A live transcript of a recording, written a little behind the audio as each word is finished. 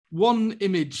One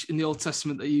image in the Old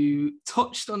Testament that you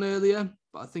touched on earlier,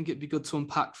 but I think it'd be good to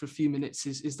unpack for a few minutes,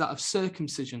 is that of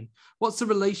circumcision. What's the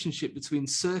relationship between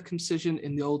circumcision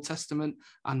in the Old Testament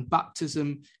and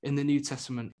baptism in the New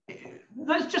Testament?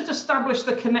 Let's just establish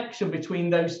the connection between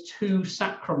those two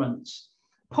sacraments.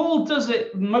 Paul does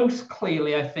it most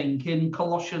clearly, I think, in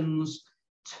Colossians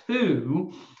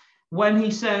 2, when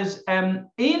he says,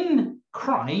 in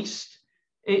Christ,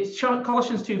 it's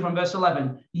Colossians 2 from verse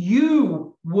 11,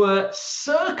 you were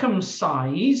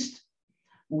circumcised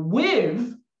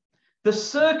with the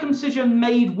circumcision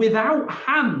made without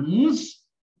hands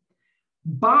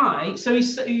by, so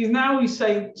he's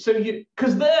saying, so you,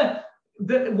 because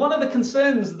one of the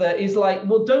concerns there is like,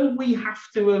 well, don't we have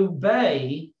to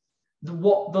obey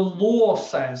what the law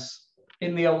says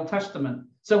in the Old Testament?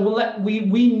 So we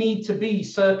need to be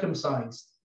circumcised.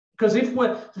 Because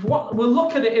we'll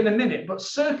look at it in a minute, but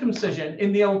circumcision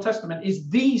in the Old Testament is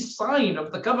the sign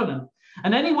of the covenant.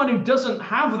 And anyone who doesn't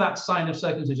have that sign of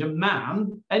circumcision,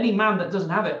 any man that doesn't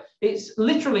have it, it's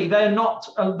literally, they're not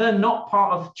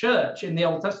part of church in the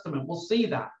Old Testament. We'll see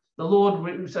that. The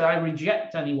Lord said, I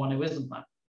reject anyone who isn't that.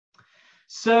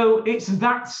 So it's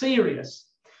that serious.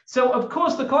 So of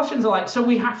course the Colossians are like, so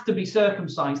we have to be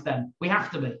circumcised then. We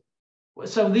have to be.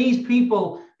 So these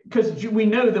people, because we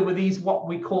know there were these what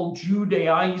we call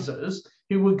Judaizers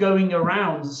who were going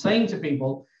around saying to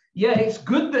people, yeah, it's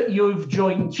good that you've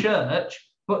joined church,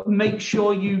 but make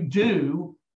sure you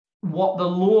do what the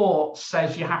law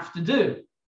says you have to do.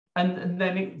 And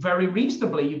then very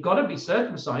reasonably, you've got to be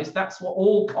circumcised. That's what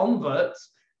all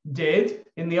converts did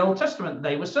in the Old Testament.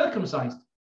 They were circumcised.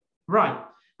 Right.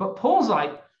 But Paul's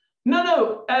like,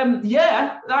 no,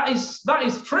 yeah, that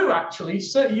is true, actually.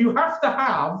 So you have to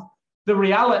have the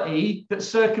reality that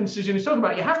circumcision is talking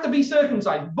about. You have to be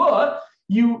circumcised, but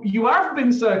you have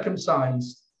been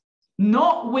circumcised,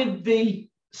 not with the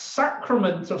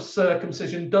sacrament of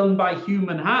circumcision done by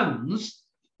human hands,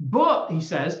 but, he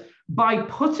says, by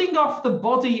putting off the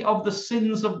body of the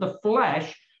sins of the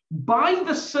flesh by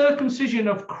the circumcision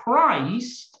of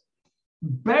Christ,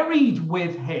 buried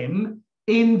with him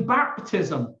in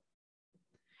baptism,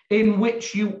 in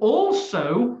which you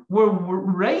also were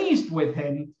raised with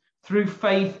him through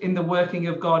faith in the working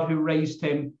of God who raised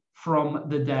him from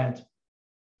the dead.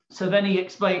 So then he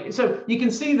explained, so you can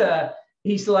see there,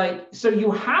 he's like, so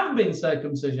you have been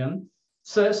circumcised,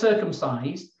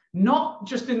 not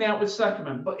just in the outward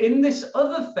sacrament, but in this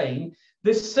other thing,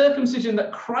 this circumcision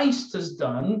that Christ has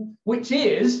done, which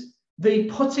is the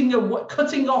cutting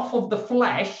off of the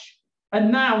flesh. And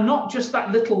now not just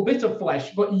that little bit of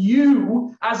flesh, but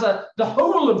you the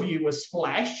whole of you as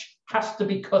flesh has to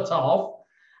be cut off.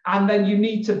 And then you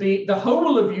need to be, the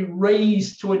whole of you,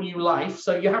 raised to a new life.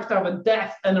 So you have to have a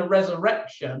death and a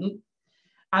resurrection.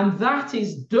 And that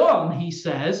is done, he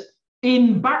says,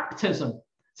 in baptism.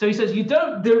 So he says, you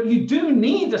do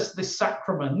need this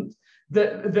sacrament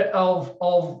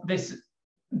of this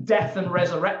death and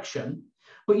resurrection,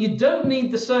 but you don't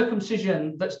need the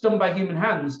circumcision that's done by human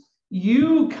hands.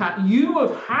 You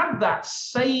have had that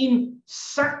same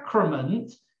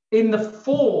sacrament in the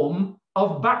form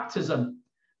of baptism.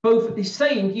 Both, he's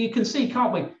saying, you can see,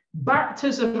 can't we?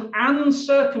 Baptism and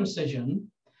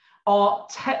circumcision are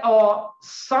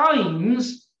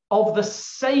signs of the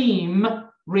same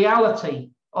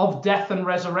reality of death and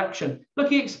resurrection. Look,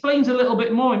 he explains a little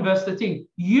bit more in verse 13.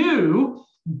 You,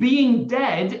 being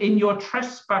dead in your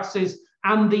trespasses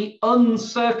and the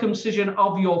uncircumcision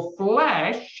of your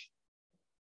flesh,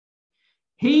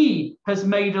 he has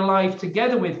made alive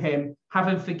together with him,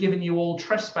 having forgiven you all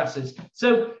trespasses.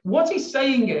 So what he's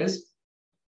saying is,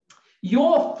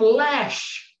 your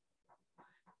flesh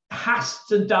has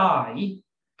to die.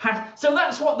 So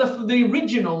that's what the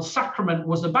original sacrament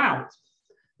was about.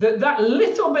 That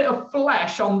little bit of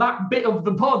flesh on that bit of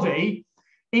the body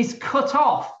is cut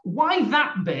off. Why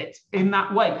that bit in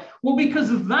that way? Well, because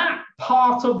that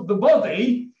part of the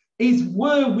body is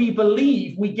where we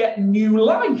believe we get new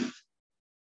life.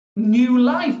 New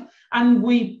life. And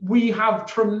we have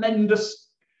tremendous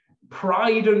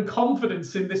pride and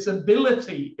confidence in this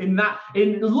ability, in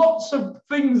lots of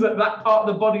things that part of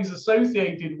the body is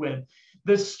associated with.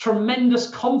 There's tremendous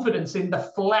confidence in the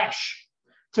flesh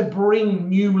to bring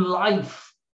new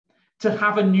life, to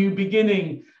have a new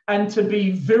beginning, and to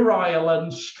be virile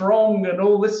and strong and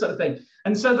all this sort of thing.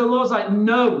 And so the Lord's like,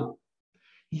 no,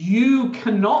 you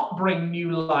cannot bring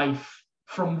new life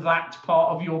from that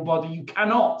part of your body. You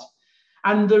cannot.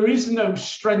 And there is no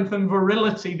strength and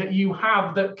virility that you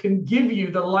have that can give you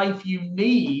the life you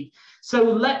need. So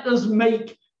let us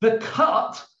make the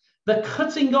cut The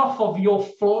cutting off of your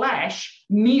flesh,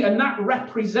 and that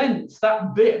represents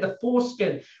that bit, the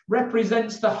foreskin,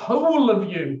 represents the whole of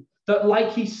you. That,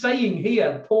 like he's saying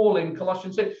here, Paul in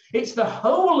Colossians 2, it's the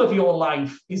whole of your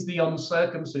life is the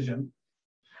uncircumcision.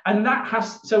 And that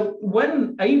has, so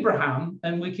when Abraham,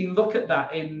 and we can look at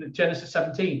that in Genesis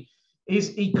 17, is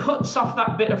he cuts off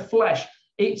that bit of flesh.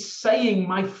 It's saying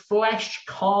my flesh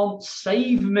can't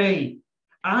save me.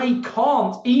 I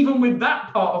can't, even with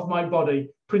that part of my body,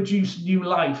 produce new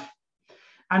life.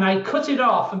 And I cut it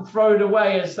off and throw it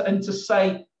away and to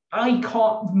say, I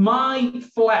can't, my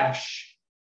flesh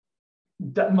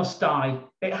that must die.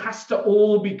 It has to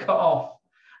all be cut off.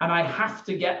 And I have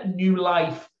to get new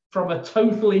life from a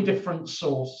totally different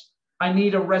source. I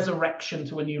need a resurrection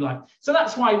to a new life. So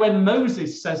that's why when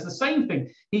Moses says the same thing,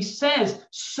 he says,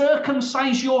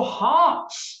 circumcise your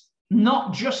hearts,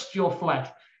 not just your flesh.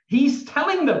 He's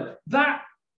telling them that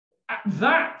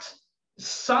that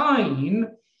sign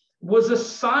was a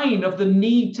sign of the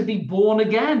need to be born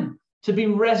again, to be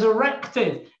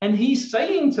resurrected. And he's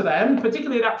saying to them,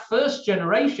 particularly that first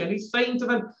generation, he's saying to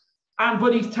them,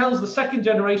 but he tells the second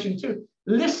generation too,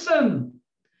 listen,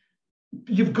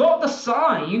 you've got the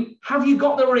sign. Have you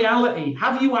got the reality?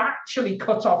 Have you actually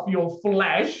cut off your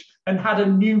flesh and had a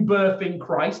new birth in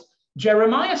Christ?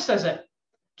 Jeremiah says it.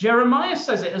 Jeremiah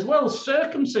says it as well,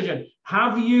 circumcision.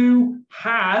 Have you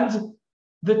had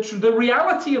the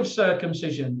reality of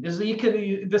circumcision? Is that you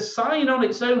can, the sign on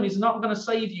its own is not going to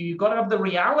save you. You've got to have the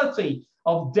reality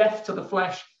of death to the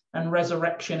flesh and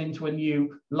resurrection into a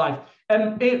new life.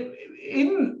 And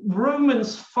in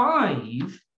Romans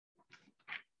 5,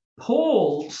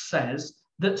 Paul says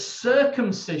that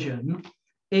circumcision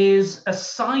is a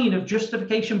sign of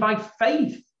justification by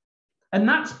faith. And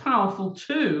that's powerful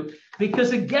too,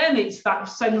 because again, it's that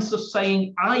sense of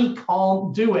saying, I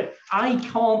can't do it. I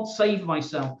can't save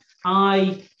myself.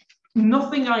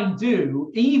 Nothing I do,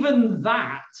 even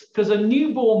that, because a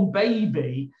newborn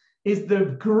baby is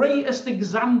the greatest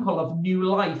example of new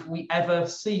life we ever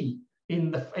see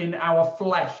in our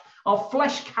flesh. Our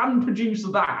flesh can produce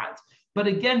that. But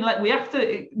again, we have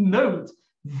to note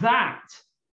that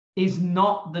is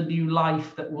not the new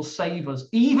life that will save us.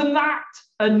 Even that,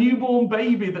 a newborn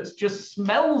baby that just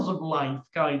smells of life,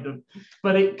 kind of.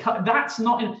 But that's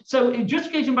not. So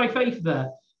justification by faith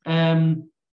there,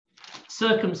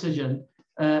 circumcision,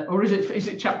 or is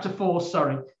it chapter 4?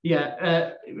 Sorry.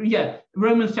 Yeah,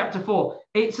 Romans chapter 4.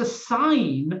 It's a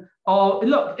sign of,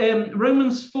 look,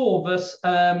 Romans 4, verse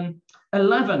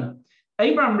 11.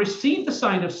 Abraham received the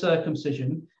sign of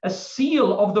circumcision, a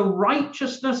seal of the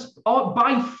righteousness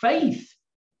by faith,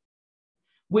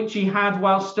 which he had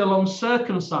while still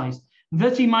uncircumcised,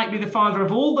 that he might be the father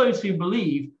of all those who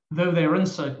believe, though they are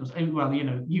uncircumcised. Well,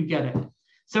 you get it.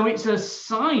 So it's a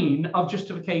sign of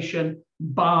justification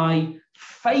by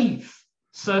faith,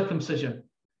 circumcision.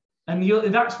 And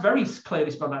that's very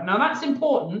clearly spelled out. Now, that's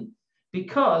important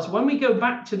because when we go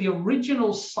back to the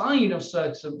original sign of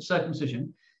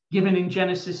circumcision, given in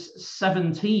Genesis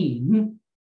 17,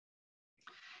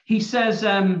 he says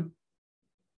from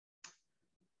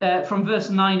verse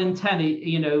 9 and 10,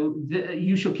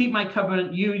 you shall keep my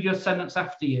covenant, you and your descendants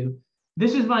after you.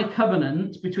 This is my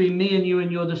covenant between me and you and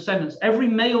your descendants. Every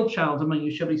male child among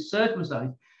you shall be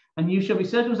circumcised, and you shall be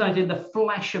circumcised in the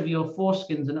flesh of your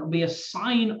foreskins, and it will be a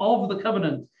sign of the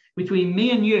covenant between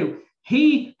me and you.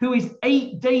 He who is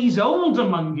 8 days old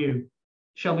among you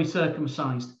shall be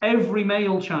circumcised, every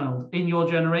male child in your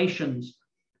generations,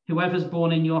 whoever's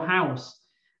born in your house.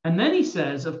 And then he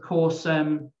says, of course,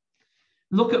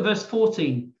 look at verse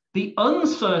 14. The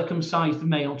uncircumcised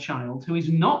male child who is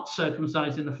not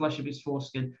circumcised in the flesh of his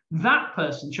foreskin, that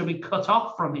person shall be cut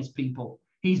off from his people.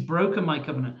 He's broken my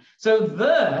covenant. So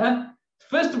there,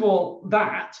 first of all,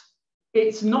 that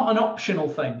it's not an optional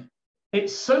thing.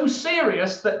 It's so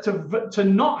serious that to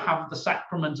not have the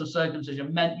sacrament of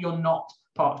circumcision meant you're not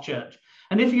part of church.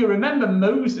 And if you remember,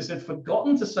 Moses had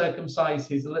forgotten to circumcise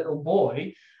his little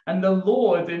boy, and the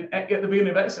Lord at the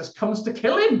beginning of Exodus comes to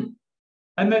kill him.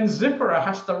 And then Zipporah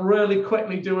has to really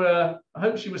quickly I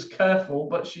hope she was careful,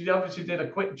 but she obviously did a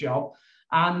quick job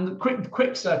and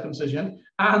quick circumcision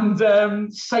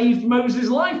and saved Moses'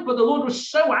 life. But the Lord was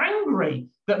so angry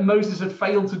that Moses had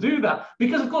failed to do that,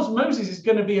 because of course Moses is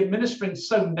going to be administering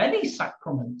so many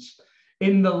sacraments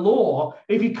in the law.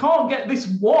 If he can't get this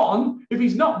one, if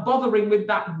he's not bothering with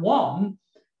that one,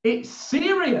 it's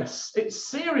serious. It's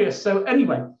serious. So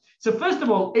anyway, so first of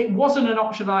all, it wasn't an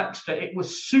optional extra. It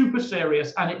was super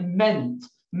serious, and it meant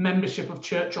membership of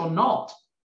church or not.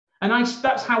 And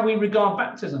that's how we regard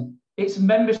baptism. It's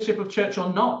membership of church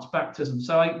or not baptism.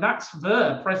 So that's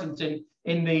there present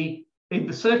in the in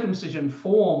the circumcision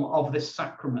form of this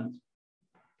sacrament.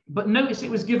 But notice it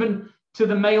was given to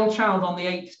the male child on the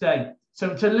 8th day,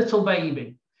 so to a little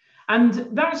baby. And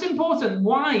that's important.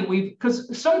 Why?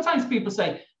 Because sometimes people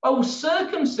say, oh,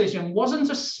 circumcision wasn't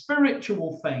a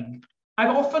spiritual thing.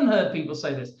 I've often heard people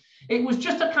say this. It was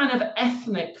just a kind of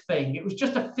ethnic thing. It was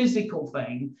just a physical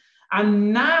thing.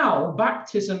 And now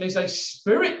baptism is a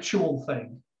spiritual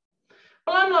thing.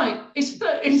 Well, I'm like,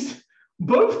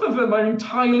 both of them are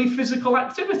entirely physical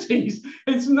activities.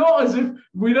 It's not as if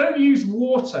we don't use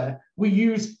water, we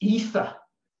use ether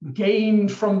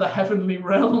gained from the heavenly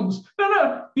realms.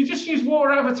 No, you just use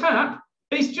water out of a tap.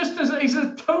 It's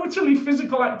a totally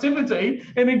physical activity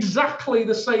in exactly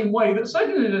the same way that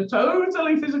circumcision is a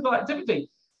totally physical activity.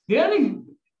 The only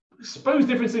supposed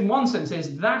difference in one sense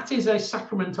is that is a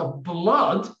sacrament of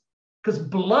blood, because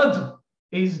blood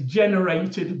is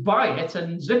generated by it,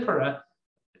 and Zipporah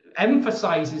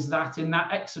emphasizes that in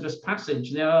that Exodus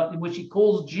passage, in which he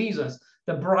calls Jesus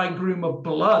the bridegroom of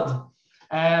blood,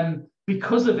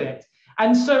 because of it.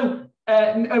 And so,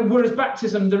 whereas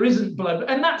baptism, there isn't blood.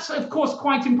 And that's, of course,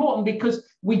 quite important, because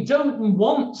we don't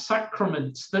want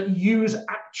sacraments that use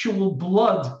actual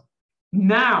blood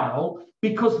now,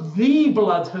 because the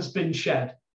blood has been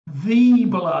shed, the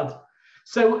blood.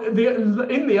 So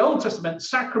in the Old Testament,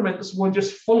 sacraments were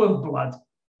just full of blood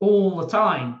all the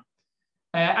time.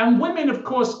 And women, of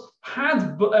course,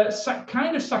 had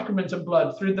kind of sacrament of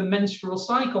blood through the menstrual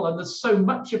cycle. And there's so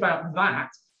much about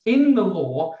that in the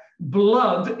law.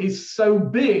 Blood is so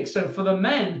big. So for the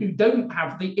men who don't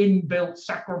have the inbuilt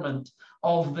sacrament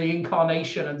of the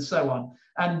incarnation and so on,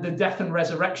 and the death and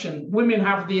resurrection, women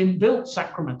have the inbuilt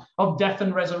sacrament of death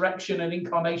and resurrection and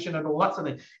incarnation and all that sort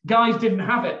of thing. Guys didn't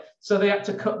have it, so they had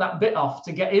to cut that bit off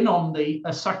to get in on the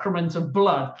sacrament of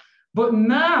blood. But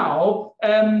now,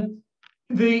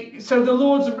 so the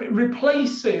Lord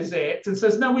replaces it and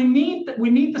says, no, we need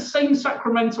the same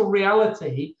sacramental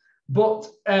reality, but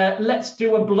let's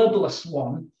do a bloodless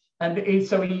one. And he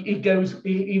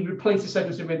replaces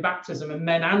circumcision with baptism, and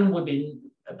men and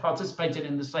women participated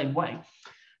in the same way.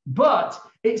 But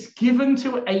it's given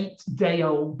to an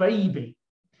 8-day-old baby.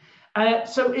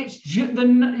 So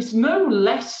it's no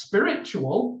less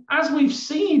spiritual. As we've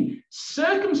seen,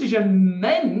 circumcision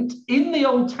meant in the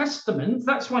Old Testament,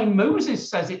 that's why Moses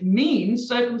says it means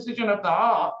circumcision of the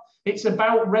heart. It's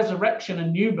about resurrection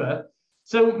and new birth.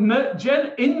 So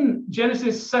in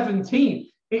Genesis 17,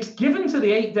 it's given to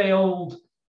the 8-day-old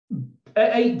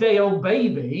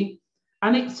baby,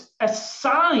 and it's a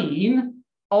sign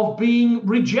of being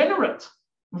regenerate,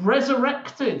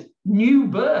 resurrected, new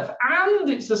birth, and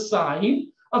it's a sign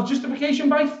of justification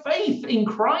by faith in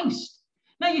Christ.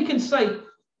 Now you can say,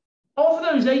 of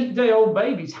those 8-day-old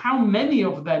babies, how many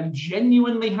of them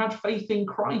genuinely had faith in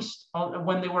Christ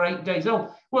when they were 8 days old?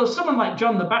 Well, someone like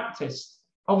John the Baptist,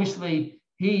 obviously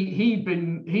he'd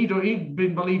been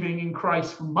believing in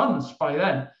Christ for months by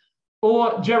then.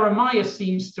 Or Jeremiah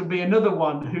seems to be another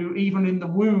one who, even in the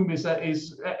womb,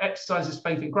 exercises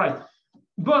faith in Christ.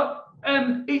 But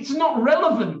it's not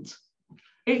relevant.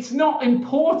 It's not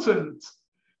important.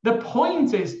 The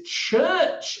point is,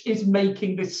 church is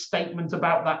making this statement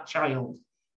about that child.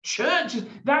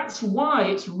 That's why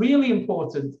it's really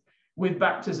important with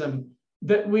baptism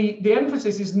that the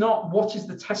emphasis is not what is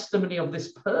the testimony of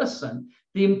this person.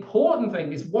 The important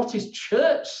thing is, what is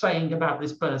church saying about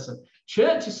this person?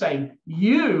 Church is saying,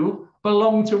 you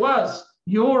belong to us.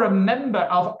 You're a member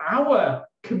of our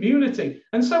community.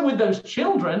 And so with those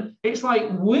children, it's like,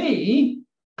 we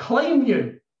claim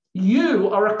you. You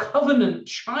are a covenant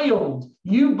child.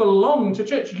 You belong to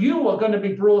church. You are going to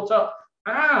be brought up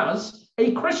as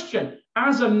a Christian,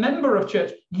 as a member of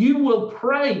church. You will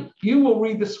pray. You will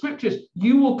read the scriptures.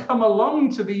 You will come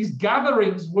along to these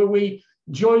gatherings where we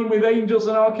join with angels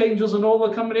and archangels and all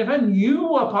the company of heaven.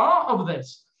 You are part of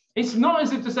this. It's not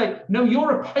as if to say, no,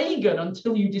 you're a pagan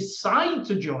until you decide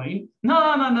to join.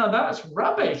 No, that's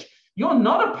rubbish. You're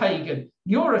not a pagan.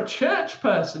 You're a church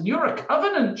person. You're a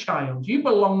covenant child. You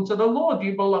belong to the Lord.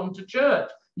 You belong to church.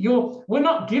 We're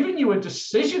not giving you a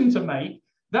decision to make.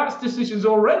 That decision's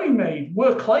already made.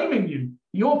 We're claiming you.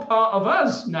 You're part of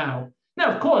us now.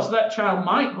 Now, of course, that child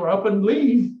might grow up and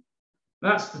leave.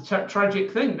 That's the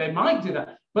tragic thing. They might do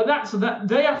that. But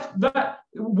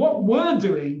what we're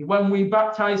doing when we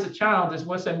baptize a child is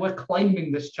we're saying we're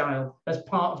claiming this child as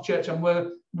part of church, and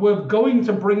we're going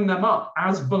to bring them up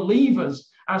as believers,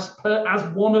 as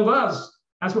one of us.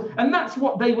 And that's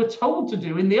what they were told to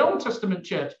do in the Old Testament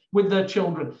church with their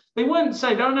children. They weren't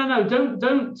saying, no,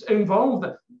 don't involve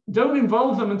them. Don't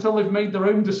involve them until they've made their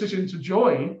own decision to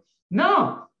join.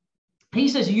 No, he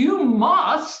says you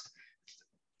must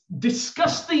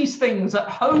discuss these things at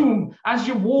home as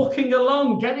you're walking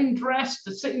along, getting dressed,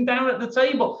 sitting down at the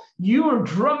table. You are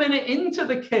drumming it into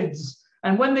the kids.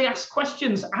 And when they ask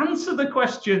questions, answer the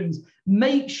questions.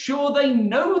 Make sure they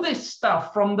know this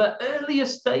stuff from the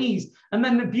earliest days. And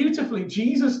then beautifully,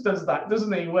 Jesus does that,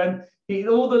 doesn't he? When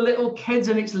all the little kids,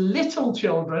 and it's little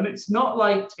children, it's not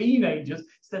like teenagers,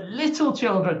 it's the little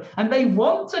children, and they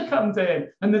want to come to him.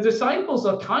 And the disciples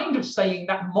are kind of saying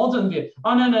that modern view.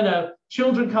 Oh, no.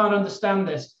 Children can't understand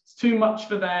this. It's too much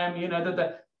for them, you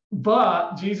know.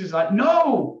 But Jesus is like,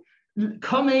 no,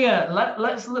 come here.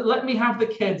 Let me have the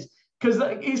kids. Because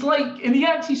it's like, and he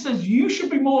actually says, you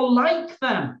should be more like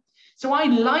them. So I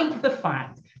like the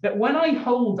fact that when I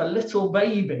hold a little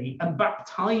baby and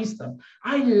baptize them,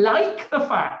 I like the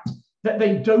fact that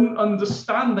they don't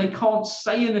understand. They can't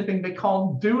say anything. They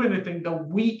can't do anything. They're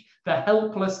weak, they're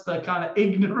helpless, they're kind of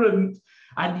ignorant.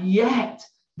 And yet,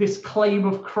 this claim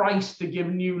of Christ to give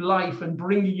new life and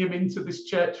bringing him into this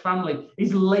church family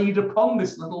is laid upon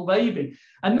this little baby.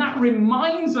 And that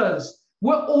reminds us,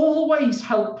 we're always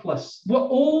helpless. We're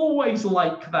always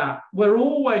like that. We're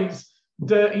always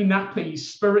dirty nappies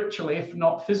spiritually, if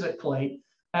not physically.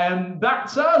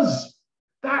 That's us.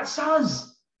 That's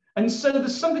us. And so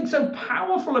there's something so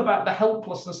powerful about the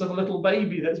helplessness of a little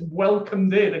baby that's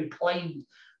welcomed in and claimed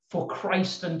for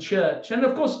Christ and church. And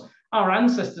of course, our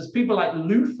ancestors, people like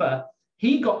Luther,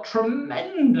 he got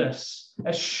tremendous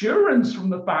assurance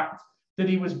from the fact that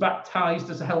he was baptized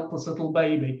as a helpless little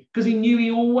baby, because he knew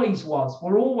he always was.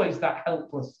 We're always that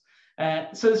helpless.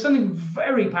 So there's something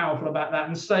very powerful about that.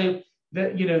 And so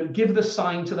that, you know, give the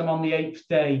sign to them on the 8th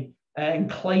day and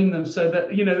claim them, so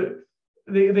that, you know,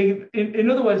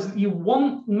 in other words, you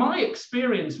want, my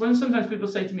experience, when sometimes people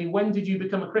say to me, when did you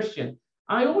become a Christian?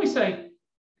 I always say,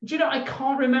 do you know, I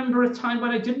can't remember a time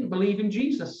when I didn't believe in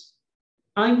Jesus.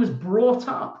 I was brought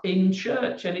up in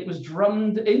church and it was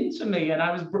drummed into me.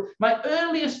 And my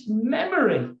earliest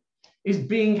memory is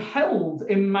being held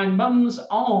in my mum's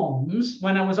arms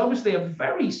when I was obviously a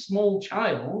very small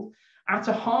child at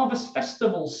a Harvest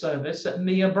Festival service at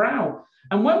Mia Brow.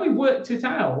 And when we worked it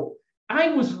out, I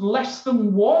was less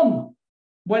than 1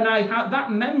 when I had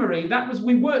that memory.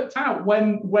 We worked out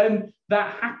when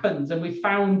that happened, and we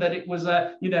found that it was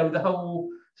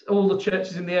all the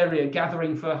churches in the area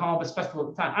gathering for a Harvest Festival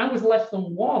at the time. I was less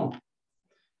than 1.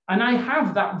 And I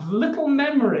have that little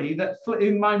memory that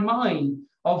in my mind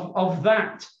of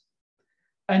that.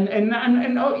 And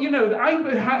you know,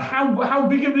 how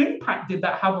big of an impact did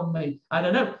that have on me? I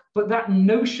don't know. But that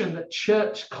notion that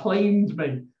church claimed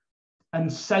me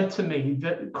and said to me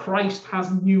that Christ has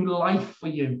new life for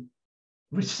you.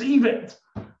 Receive it.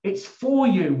 It's for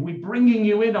you. We're bringing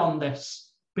you in on this.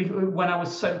 When I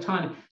was so tiny.